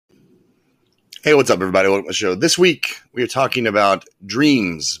Hey, what's up, everybody? Welcome to the show. This week, we are talking about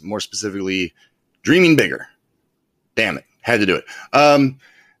dreams, more specifically, dreaming bigger. Damn it. Had to do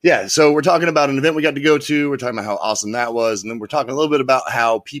it. So we're talking about an event we got to go to. We're talking about how awesome that was. And then we're talking a little bit about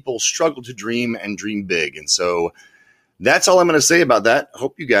how people struggle to dream and dream big. And so that's all I'm going to say about that.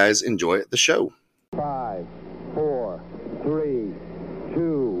 Hope you guys enjoy the show. 5, 4, 3,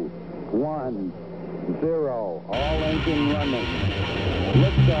 2, 1, 0. All engine running.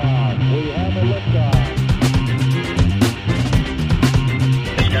 Liftoff. We have a liftoff.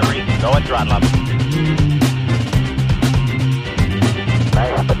 Discovery, go at throttle up.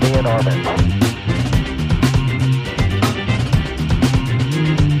 Nice to be in orbit.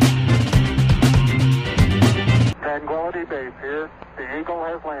 Tranquility Base here. The Eagle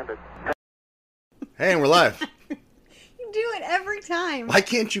has landed. Hey, and we're live. You do it every time. Why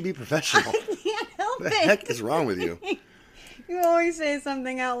can't you be professional? I can't help What it. the heck is wrong with you? You always say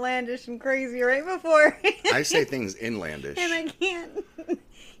something outlandish and crazy right before. I say things inlandish. And I can't.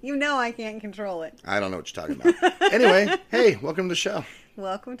 You know I can't control it. I don't know what you're talking about. Anyway, hey, welcome to the show.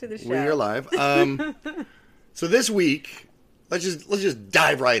 Welcome to the show. We're live. So this week, let's just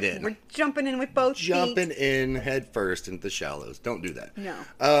dive right in. We're jumping in with both Jumping feet. in head first into the shallows. Don't do that.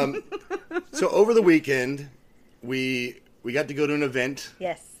 No. So over the weekend, we got to go to an event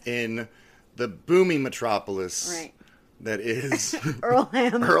Yes. in the booming metropolis Right. that is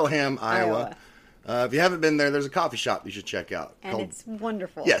Earlham, Iowa. If you haven't been there, there's a coffee shop you should check out. And it's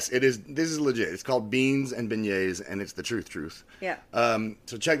wonderful. Yes, it is. This is legit. It's called Beans and Beignets, and it's the truth. Yeah.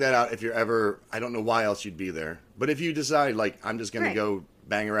 So check that out if you're ever. I don't know why else you'd be there, but if you decide like I'm just going Right. to go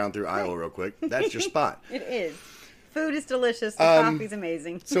bang around through Iowa real quick, that's your spot. It is. Food is delicious. The coffee's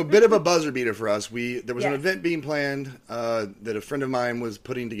amazing. So a bit of a buzzer beater for us. There was an Yes. event being planned that a friend of mine was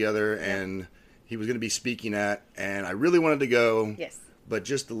putting together, and he was going to be speaking at, and I really wanted to go. Yes. But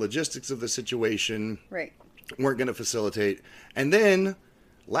just the logistics of the situation Right. weren't going to facilitate. And then,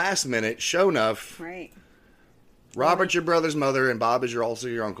 last minute, show enough, Right. Robert's your brother's mother, and Bob is also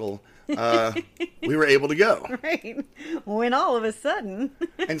your uncle. We were able to go. Right. When all of a sudden.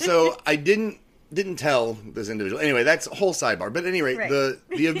 And so I didn't tell this individual. Anyway, that's a whole sidebar. But at any rate, Right.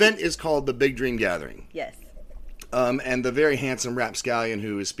 the event is called the Big Dream Gathering. Yes. And the very handsome rapscallion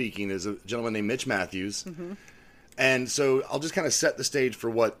who is speaking is a gentleman named Mitch Matthews. Mm-hmm. And so I'll just kind of set the stage for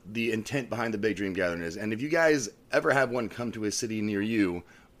what the intent behind the Big Dream Gathering is. And if you guys ever have one come to a city near you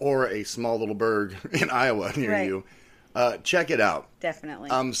or a small little burg in Iowa near Right. you, check it out. Definitely.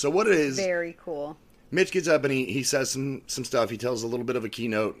 So what it is, Very cool. Mitch gets up and he says some stuff. He tells a little bit of a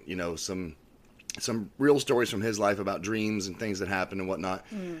keynote, some real stories from his life about dreams and things that happen and whatnot.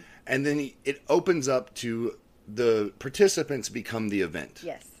 And then it opens up to the participants become the event.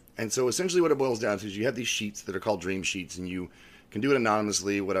 Yes. And so essentially what it boils down to is you have these sheets that are called dream sheets, and you can do it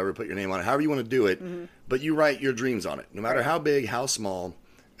anonymously, whatever, put your name on it, however you want to do it, but you write your dreams on it, no matter how big, how small.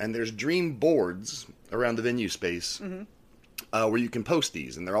 And there's dream boards around the venue space where you can post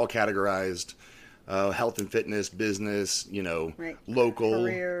these, and they're all categorized, health and fitness, business, Right. local,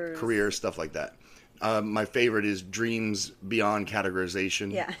 Careers. career, stuff like that. My favorite is dreams beyond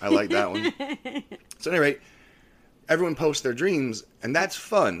categorization. Yeah. I like that one. So at any rate, everyone posts their dreams, and that's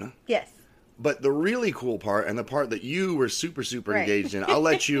fun. Yes. But the really cool part, and the part that you were super Right. engaged in, I'll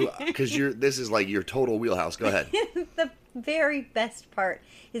let you, because this is like your total wheelhouse. Go ahead. The very best part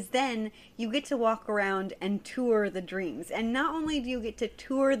is then you get to walk around and tour the dreams. And not only do you get to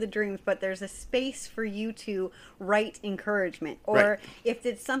tour the dreams, but there's a space for you to write encouragement. Or Right. if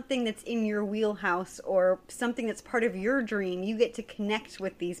it's something that's in your wheelhouse or something that's part of your dream, you get to connect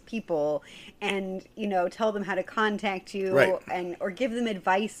with these people and, tell them how to contact you Right. or give them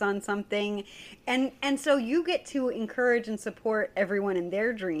advice on something. And so you get to encourage and support everyone in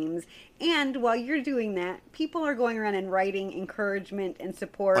their dreams. And while you're doing that, people are going around and writing encouragement and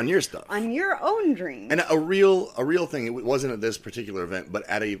support On your stuff. on your own dreams. And a real thing, it wasn't at this particular event, but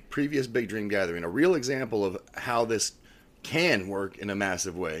at a previous Big Dream Gathering, a real example of how this can work in a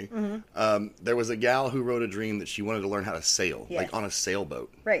massive way. There was a gal who wrote a dream that she wanted to learn how to sail, Yes. like on a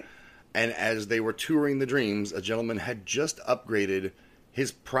sailboat. Right. And as they were touring the dreams, a gentleman had just upgraded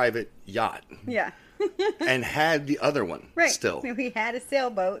his private yacht Yeah. and had the other one Right. still. He had a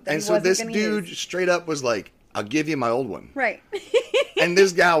sailboat that And he so wasn't this gonna dude use. straight up was like, I'll give you my old one. Right. And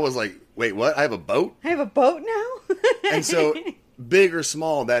this gal was like, wait, what? I have a boat? I have a boat now? And so big or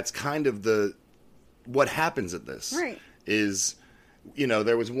small, that's kind of what happens at this. Right. Is,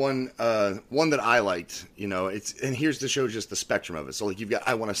 there was one that I liked, and here's to show just the spectrum of it. So like you've got,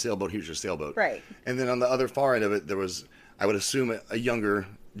 I want a sailboat, here's your sailboat. Right. And then on the other far end of it, there was, I would assume a younger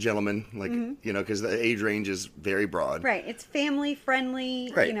gentleman, like, you know, because the age range is very broad. Right. It's family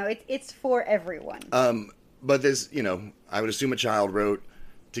friendly. Right. You know, it's for everyone. But there's, you know, I would assume a child wrote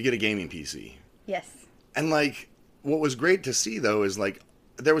to get a gaming PC. Yes. And, like, what was great to see, though, is, like,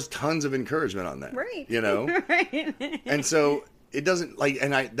 there was tons of encouragement on that. Right. You know? Right. And so it doesn't, like,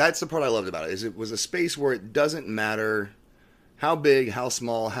 that's the part I loved about it, is it was a space where it doesn't matter how big, how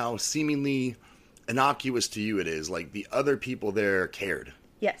small, how seemingly innocuous to you it is. Like, the other people there cared.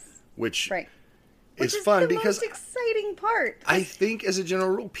 Yes. Which Right. is Which fun the because most exciting part. I think, as a general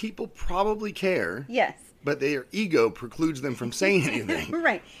rule, people probably care. Yes. But their ego precludes them from saying anything.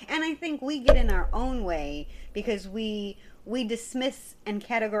 Right. And I think we get in our own way because we dismiss and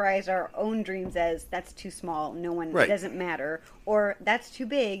categorize our own dreams as that's too small, no one, Right. doesn't matter, or that's too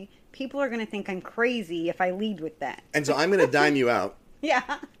big. People are going to think I'm crazy if I lead with that. And so I'm going to dime you out. Yeah.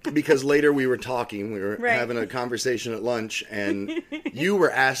 Because later we were talking, we were Right. having a conversation at lunch, and you were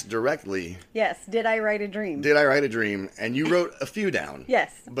asked directly, Yes. Did I write a dream? did I write a dream? And you wrote a few down.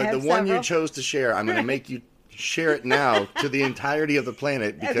 Yes, I But the have one you several. chose to share, I'm going to make you share it now to the entirety of the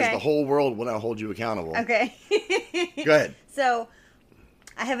planet, because Okay. the whole world will now hold you accountable. Okay. Go ahead. So,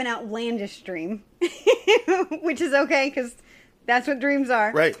 I have an outlandish dream, which is okay because that's what dreams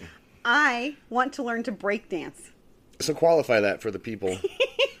are. Right. I want to learn to break dance. So qualify that for the people.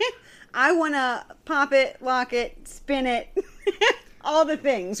 I want to pop it, lock it, spin it, all the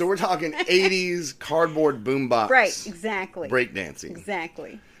things. So we're talking 80s cardboard boombox. Right, exactly. Breakdancing.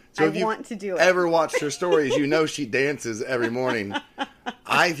 Exactly. So I if you've want to do it. ever watched her stories, you know she dances every morning.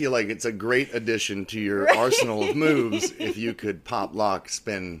 I feel like it's a great addition to your arsenal of moves if you could pop, lock,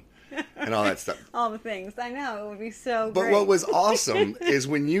 spin, and all that stuff. All the things. I know. It would be so But great. what was awesome is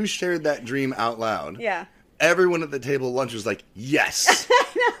when you shared that dream out loud, Yeah. everyone at the table at lunch was like, yes.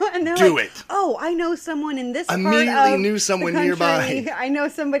 And they're Do like, it. Oh, I know someone in this part Immediately of knew the someone country. nearby. I know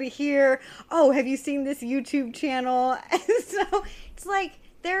somebody here. Oh, have you seen this YouTube channel? And so it's like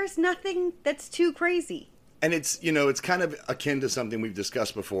there's nothing that's too crazy. And it's, you know, it's kind of akin to something we've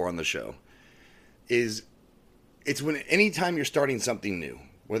discussed before on the show. It's when anytime you're starting something new,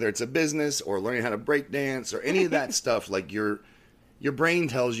 whether it's a business or learning how to break dance or any of that stuff, like your brain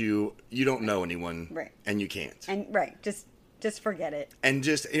tells you you don't know anyone, Right. and you can't. And right, just forget it. And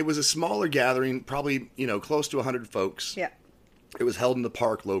just, it was a smaller gathering, probably, you know, close to 100 folks. Yeah. It was held in the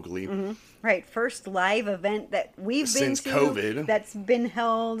park locally. Right, first live event that we've been Since to COVID. that's been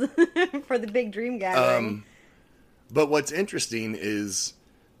held for the Big Dream Gathering. But what's interesting is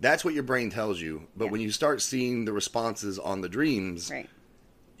that's what your brain tells you. But Yeah. when you start seeing the responses on the dreams, Right.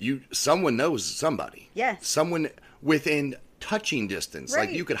 someone knows somebody. Yes. Someone within touching distance. Like,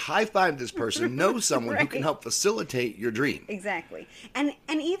 Right. you could high five this person, know someone who can Right. help facilitate your dream. Exactly. And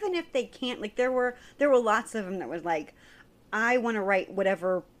even if they can't, like there were lots of them that was like, I want to write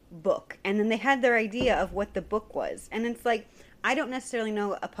whatever book, and then they had their idea of what the book was, and it's like, I don't necessarily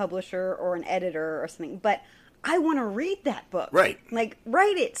know a publisher or an editor or something, but I want to read that book. Right. Like,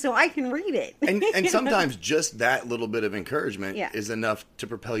 write it so I can read it. And sometimes just that little bit of encouragement Yeah. is enough to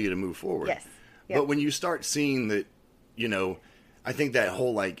propel you to move forward. Yes. Yep. But when you start seeing that, you know, I think that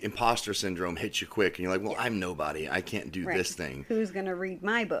whole like imposter syndrome hits you quick, and you're like, well, I'm nobody. I can't do Right. this thing. Who's going to read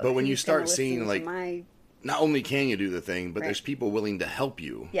my book? But when you Who's gonna start seeing, listen like, to my... Not only can you do the thing, but Right. there's people willing to help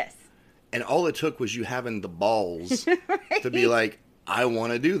you. Yes. And all it took was you having the balls to be like, I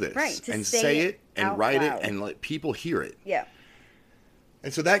want to do this. Right, to and say say it it and out write loud. it and let people hear it. Yeah.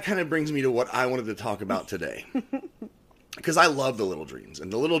 And so that kind of brings me to what I wanted to talk about today. Because I love the little dreams.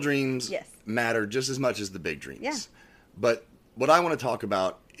 And the little dreams Yes. matter just as much as the big dreams. Yeah. But what I want to talk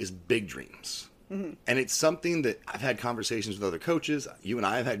about is big dreams. Mm-hmm. And it's something that I've had conversations with other coaches. You and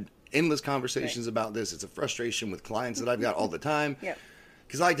I have had endless conversations Right. about this. It's a frustration with clients that I've got all the time. Yep.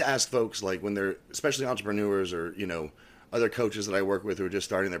 Because I like to ask folks, like when they're, especially entrepreneurs or, you know, other coaches that I work with who are just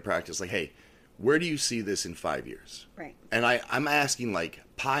starting their practice, like, hey, where do you see this in 5 years? Right. And I'm asking, like,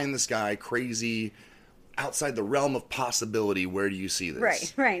 pie in the sky, crazy, outside the realm of possibility, where do you see this?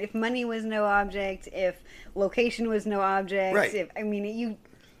 Right, right. If money was no object, if location was no object, Right. if you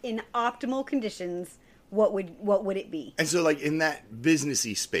in optimal conditions, what would it be? And so, like, in that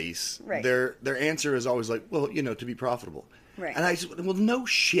businessy space, Right. their answer is always like, well, you know, to be profitable. Right. And I just, well, no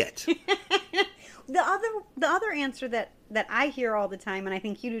shit. The other answer that I hear all the time, and I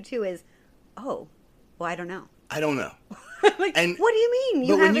think you do too, is, oh, well, I don't know. I don't know. Like, And what do you mean?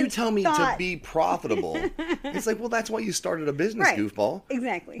 But when you haven't tell me thought- to be profitable, it's like, well, that's why you started a business, Right. goofball.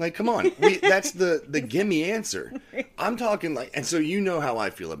 Exactly. Like, come on. That's the gimme answer. I'm talking like, and so you know how I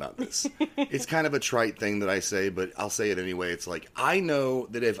feel about this. It's kind of a trite thing that I say, but I'll say it anyway. It's like, I know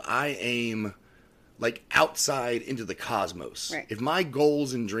that if I aim like outside into the cosmos. Right. If my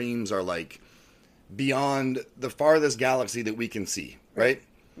goals and dreams are like beyond the farthest galaxy that we can see, right?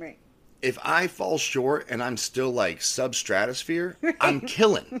 Right. If I fall short and I'm still like substratosphere, I'm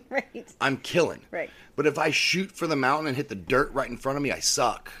killing. Right. I'm killing. Right. But if I shoot for the mountain and hit the dirt right in front of me, I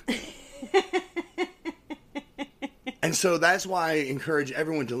suck. And so that's why I encourage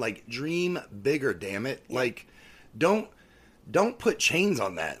everyone to like dream bigger, damn it. Like don't put chains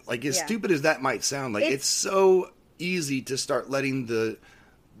on that. Like as stupid as that might sound, like it's so easy to start letting the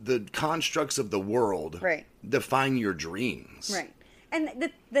constructs of the world define your dreams. Right.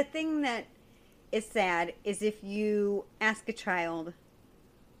 And the thing that is sad is if you ask a child,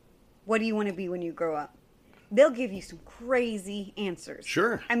 what do you want to be when you grow up? They'll give you some crazy answers.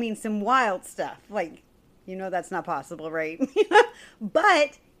 Sure. I mean, some wild stuff. Like, that's not possible, right?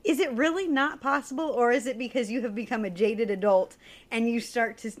 But is it really not possible? Or is it because you have become a jaded adult and you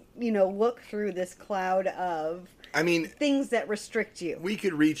start to, look through this cloud of things that restrict you? We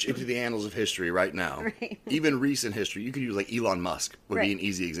could reach into the annals of history right now. Right. Even recent history. You could use like Elon Musk would be an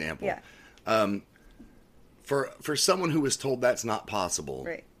easy example. Yeah. For someone who was told that's not possible.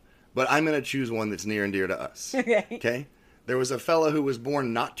 Right. But I'm going to choose one that's near and dear to us. Okay. Okay? There was a fella who was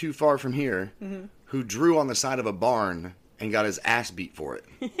born not too far from here who drew on the side of a barn and got his ass beat for it.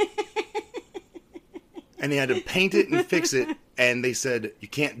 And he had to paint it and fix it, and they said, you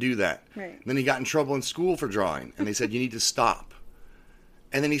can't do that. Right. Then he got in trouble in school for drawing, and they said, you need to stop.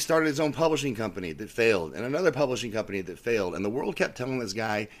 And then he started his own publishing company that failed, and another publishing company that failed, and the world kept telling this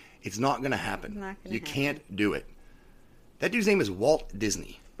guy, it's not going to happen. You can't do it. That dude's name is Walt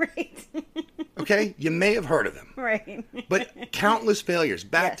Disney. Right. Okay? You may have heard of him. Right. But countless failures,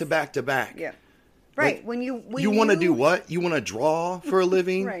 back to back to back. Yeah. Right. Like, when you want to do what? You want to draw for a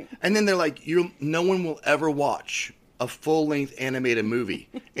living? Right. And then they're like, no one will ever watch a full-length animated movie.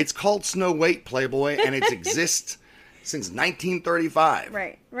 It's called Snow White, Playboy, and it exists since 1935.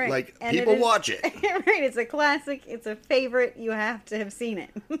 Right. Like, and people watch it. Right. It's a classic. It's a favorite. You have to have seen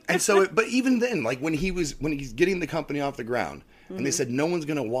it. And so, but even then, like when he's getting the company off the ground, and they said no one's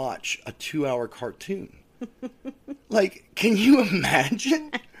going to watch a 2-hour cartoon. Like, can you imagine?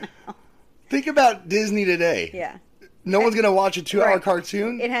 Think about Disney today. Yeah. No one's going to watch a 2-hour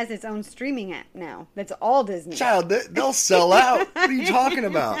cartoon? It has its own streaming app now. That's all Disney. Child, they'll sell out. What are you talking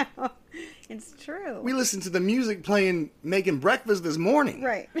about? It's true. We listened to the music playing, making breakfast this morning.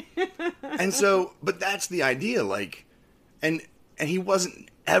 Right. And so, but that's the idea, like, and he wasn't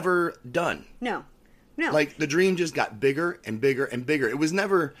ever done. No. Like, the dream just got bigger and bigger and bigger. It was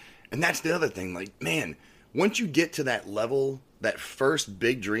never, and that's the other thing, like, man, once you get to that level, that first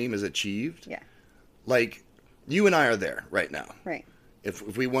big dream is achieved. Yeah. Like, you and I are there right now. Right.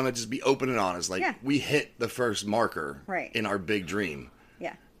 If we want to just be open and honest, like, we hit the first marker in our big dream.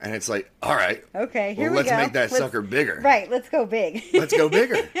 Yeah. And it's like, all right. Okay, here we let's go. Let's make that sucker bigger. Right, let's go big. Let's go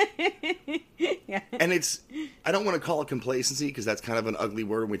bigger. Yeah. And I don't want to call it complacency because that's kind of an ugly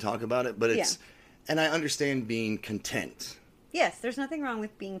word when we talk about it, but and I understand being content. Yes, there's nothing wrong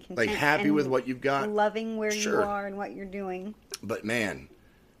with being content. Like happy with what you've got. Loving where you are and what you're doing. But man.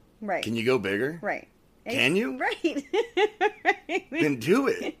 Right. Can you go bigger? Right. Can you? Right. Then do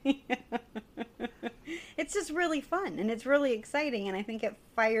it. It's just really fun and it's really exciting and I think it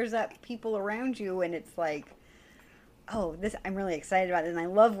fires up people around you and it's like, oh, I'm really excited about it and I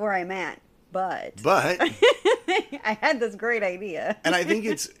love where I'm at. But I had this great idea. And I think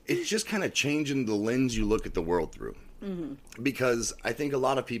it's just kind of changing the lens you look at the world through. Mm-hmm. Because I think a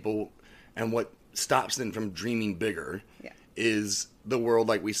lot of people, and what stops them from dreaming bigger is the world,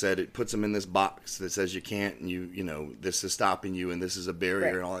 like we said, it puts them in this box that says you can't, and this is stopping you, and this is a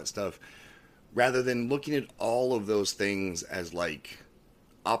barrier and all that stuff. Rather than looking at all of those things as like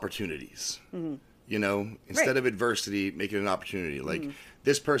opportunities. Mm-hmm. Instead of adversity, make it an opportunity. Like,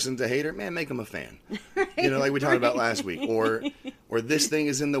 this person's a hater, man, make them a fan. Like we talked about last week. Or this thing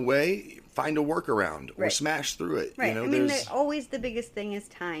is in the way, find a workaround or smash through it. Right. I mean, always the biggest thing is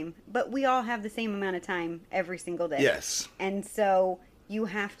time. But we all have the same amount of time every single day. Yes. And so you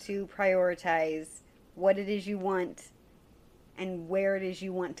have to prioritize what it is you want and where it is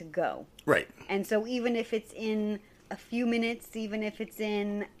you want to go. Right. And so even if it's in a few minutes, even if it's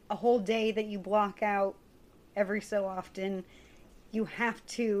in a whole day that you block out every so often, you have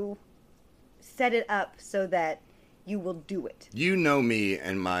to set it up so that you will do it. You know me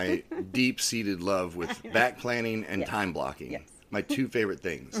and my deep-seated love with back planning and time blocking. Yes. My two favorite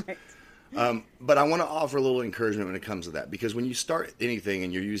things. Right. But I want to offer a little encouragement when it comes to that, because when you start anything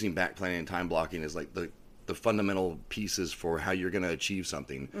and you're using back planning and time blocking as like the fundamental pieces for how you're going to achieve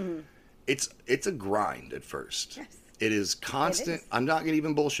something, it's a grind at first. Yes. It is constant. It is. I'm not going to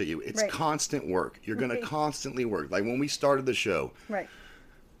even bullshit you. It's Right. constant work. You're going to Right. constantly work. Like when we started the show, Right.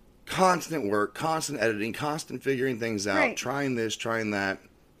 constant work, constant editing, constant figuring things out, Right. trying this, trying that.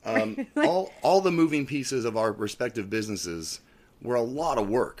 All the moving pieces of our respective businesses were a lot of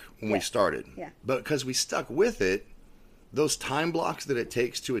work when we Yeah. started. Yeah. But because we stuck with it, those time blocks that it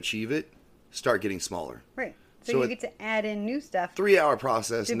takes to achieve it start getting smaller. Right. So, So you it- get to add in new stuff. 3-hour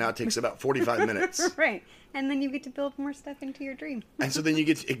process now takes about 45 minutes. Right. And then you get to build more stuff into your dream. And so then you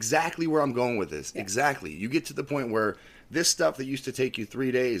get to exactly where I'm going with this. Yeah. Exactly. You get to the point where this stuff that used to take you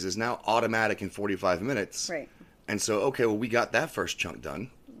 3 days is now automatic in 45 minutes. Right. And so, okay, well, we got that first chunk done.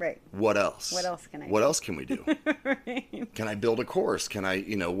 Right. What else? What else can I What do? else can we do? Right. Can I build a course? Can I,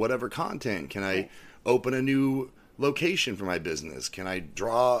 whatever content? Can I Right. open a new location for my business? Can I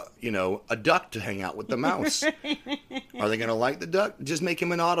draw, a duck to hang out with the mouse? Are they going to like the duck? Just make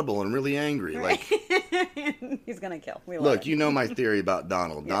him inaudible and really angry. Like, He's gonna kill. We love look, it. you know my theory about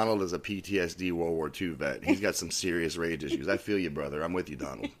Donald. Donald is a PTSD World War II vet. He's got some serious rage issues. I feel you, brother. I'm with you,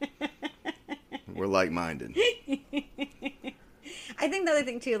 Donald. We're like-minded. I think the other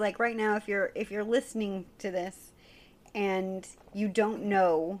thing too, like right now, if you're listening to this and you don't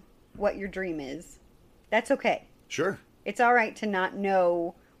know what your dream is, that's okay. Sure. It's all right to not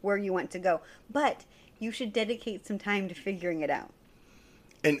know where you want to go, but you should dedicate some time to figuring it out.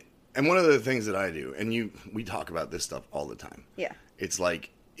 And one of the things that I do, and we talk about this stuff all the time. Yeah. It's like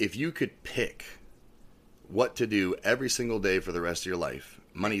if you could pick what to do every single day for the rest of your life,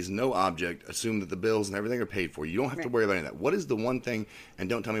 money's no object, assume that the bills and everything are paid for. You don't have to Right. worry about any of that. What is the one thing, and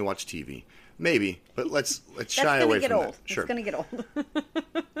don't tell me watch TV. Maybe, but let's That's shy gonna away get from old. that. Sure. It's gonna get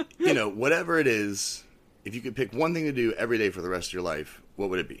old. Whatever it is, if you could pick one thing to do every day for the rest of your life, what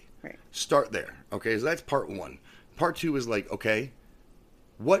would it be? Right. Start there. Okay, so that's part one. Part two is like, okay,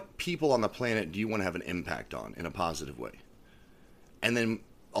 what people on the planet do you want to have an impact on in a positive way? And then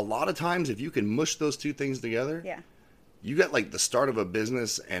a lot of times, if you can mush those two things together, Yeah. you got like the start of a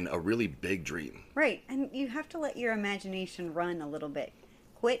business and a really big dream. Right. And you have to let your imagination run a little bit.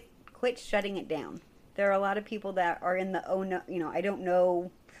 Quit shutting it down. There are a lot of people that are in the oh no, I don't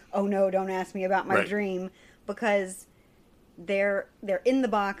know. Oh no, don't ask me about my Right. dream, because they're in the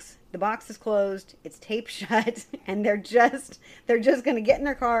box. The box is closed. It's taped shut, and they're just going to get in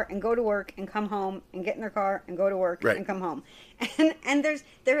their car and go to work and come home and get in their car and go to work Right. and come home. And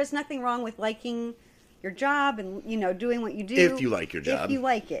there is nothing wrong with liking your job and doing what you do. If you like your job. If you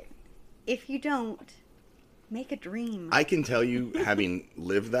like it. If you don't, make a dream. I can tell you, having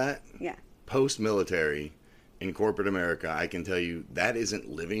lived that Yeah. post-military in corporate America, I can tell you that isn't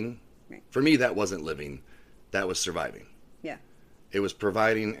living. Right. For me, that wasn't living. That was surviving. Yeah. It was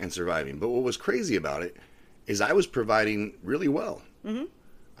providing and surviving. But what was crazy about it is I was providing really well. Mm-hmm.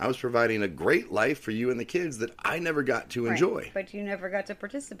 I was providing a great life for you and the kids that I never got to enjoy. Right. But you never got to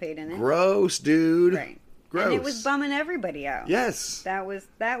participate in it. Gross, dude. Right. Gross. And it was bumming everybody out. Yes. That was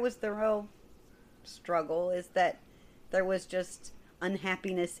the real struggle, is that there was just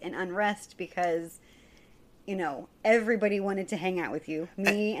unhappiness and unrest because everybody wanted to hang out with you,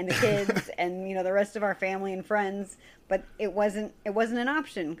 me and the kids and the rest of our family and friends, but it wasn't an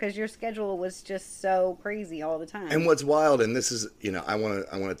option because your schedule was just so crazy all the time. And what's wild, and this is, I want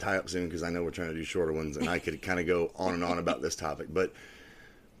to tie up soon because I know we're trying to do shorter ones, and I could kind of go on and on about this topic. But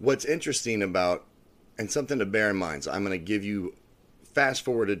what's interesting about, and something to bear in mind, so I'm going to give you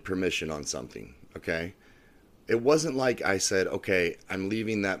fast-forwarded permission on something, okay? It wasn't like I said, okay, I'm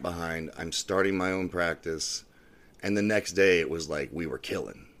leaving that behind, I'm starting my own practice, and the next day it was like we were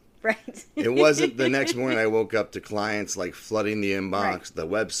killing. Right. It wasn't the next morning I woke up to clients like flooding the inbox, Right. the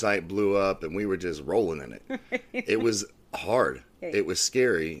website blew up, and we were just rolling in it. It was hard. Right. It was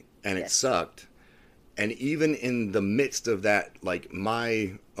scary, and it Yes. sucked. And even in the midst of that, like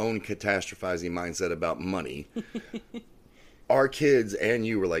my own catastrophizing mindset about money, our kids and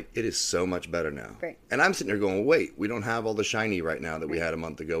you were like, it is so much better now. Right. And I'm sitting there going, wait, we don't have all the shiny right now that we had a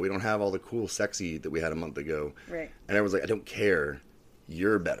month ago. We don't have all the cool sexy that we had a month ago. Right. And everyone's like, I don't care.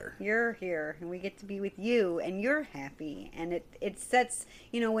 You're better. You're here and we get to be with you and you're happy, and it sets,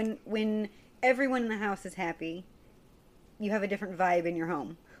 when everyone in the house is happy, you have a different vibe in your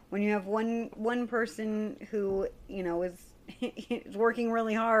home. When you have one person who is working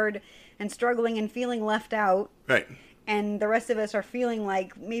really hard and struggling and feeling left out, Right. and the rest of us are feeling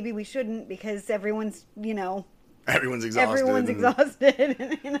like maybe we shouldn't because everyone's Everyone's exhausted. everyone's and- exhausted.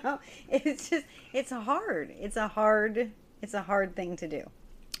 It's a hard thing to do.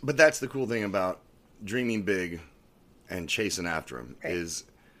 But that's the cool thing about dreaming big and chasing after them Right. is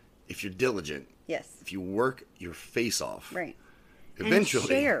if you're diligent, Yes. if you work your face off, Right. eventually, And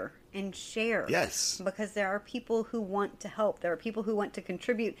share. and share. Yes. Because there are people who want to help. There are people who want to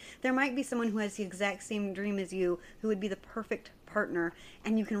contribute. There might be someone who has the exact same dream as you who would be the perfect partner,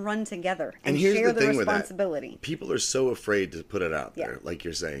 and you can run together and here's share the thing responsibility. with that. People are so afraid to put it out there, Yeah. like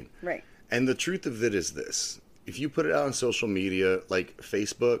you're saying. Right. And the truth of it is this. If you put it out on social media, like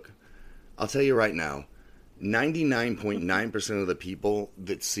Facebook, I'll tell you right now, 99.9% of the people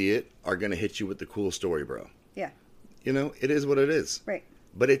that see it are going to hit you with the cool story, bro. Yeah. You know, it is what it is. Right.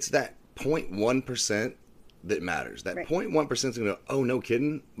 But it's that 0.1% that matters. That Right. 0.1% is going to go, oh, no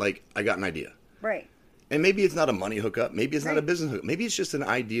kidding? Like, I got an idea. Right. And maybe it's not a money hookup. Maybe it's not a Right. business hookup. Maybe it's just an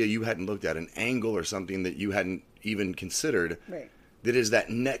idea you hadn't looked at, an angle or something that you hadn't even considered. Right. That is that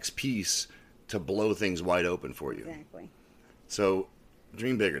next piece to blow things wide open for you. Exactly. So,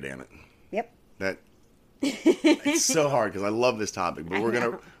 dream bigger, damn it. Yep. That it's so hard because I love this topic, but we're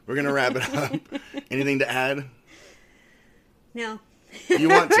gonna wrap it up. Anything to add? No. You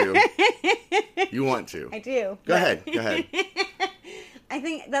want to? You want to? I do. Go ahead. Go ahead. I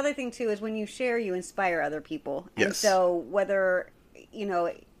think the other thing too is when you share, you inspire other people. And Yes. so whether,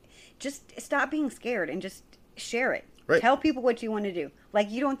 just stop being scared and just share it. Right. Tell people what you want to do. Like,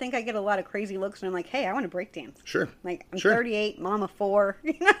 you don't think I get a lot of crazy looks when I'm like, hey, I want to break dance. Sure. Like, I'm Sure. 38, mom of 4,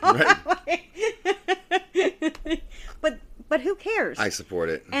 Right. But who cares? I support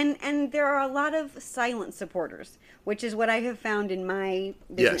it. And there are a lot of silent supporters, which is what I have found in my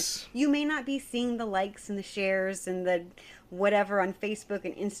business. Yes. You may not be seeing the likes and the shares and the whatever on Facebook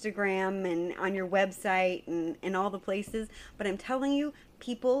and Instagram and on your website and all the places, but I'm telling you,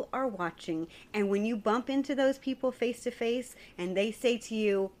 people are watching. And when you bump into those people face to face and they say to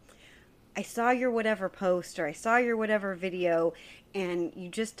you, I saw your whatever post or I saw your whatever video and you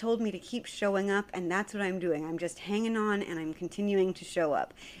just told me to keep showing up, and that's what I'm doing. I'm just hanging on and I'm continuing to show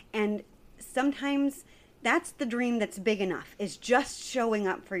up. And sometimes that's the dream that's big enough, is just showing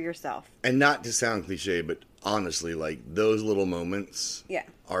up for yourself. And not to sound cliche, but honestly, like those little moments Yeah.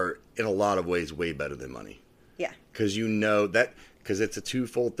 are in a lot of ways way better than money. Yeah. Because you know that, because it's a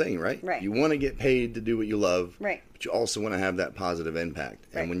twofold thing, right? Right. You want to get paid to do what you love, Right. but you also want to have that positive impact.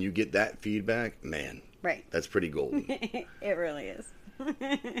 Right. And when you get that feedback, man, Right. that's pretty golden. It really is.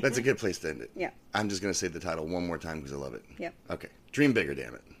 That's a good place to end it. Yeah. I'm just going to say the title one more time because I love it. Yep. Okay. Dream bigger,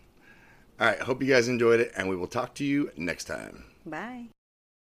 damn it. All right. Hope you guys enjoyed it, and we will talk to you next time. Bye.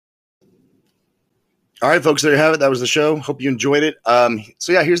 All right, folks, there you have it. That was the show. Hope you enjoyed it.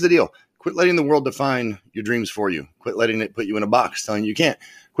 So, yeah, here's the deal. Quit letting the world define your dreams for you. Quit letting it put you in a box telling you can't.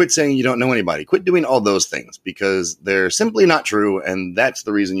 Quit saying you don't know anybody. Quit doing all those things because they're simply not true, and that's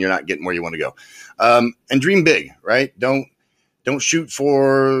the reason you're not getting where you want to go. And dream big, right? Don't shoot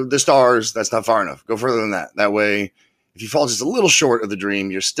for the stars. That's not far enough. Go further than that. That way, if you fall just a little short of the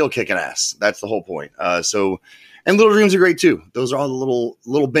dream, you're still kicking ass. That's the whole point. And little dreams are great too. Those are all the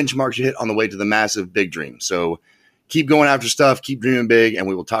little benchmarks you hit on the way to the massive big dream. So keep going after stuff, keep dreaming big, and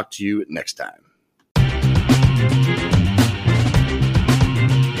we will talk to you next time.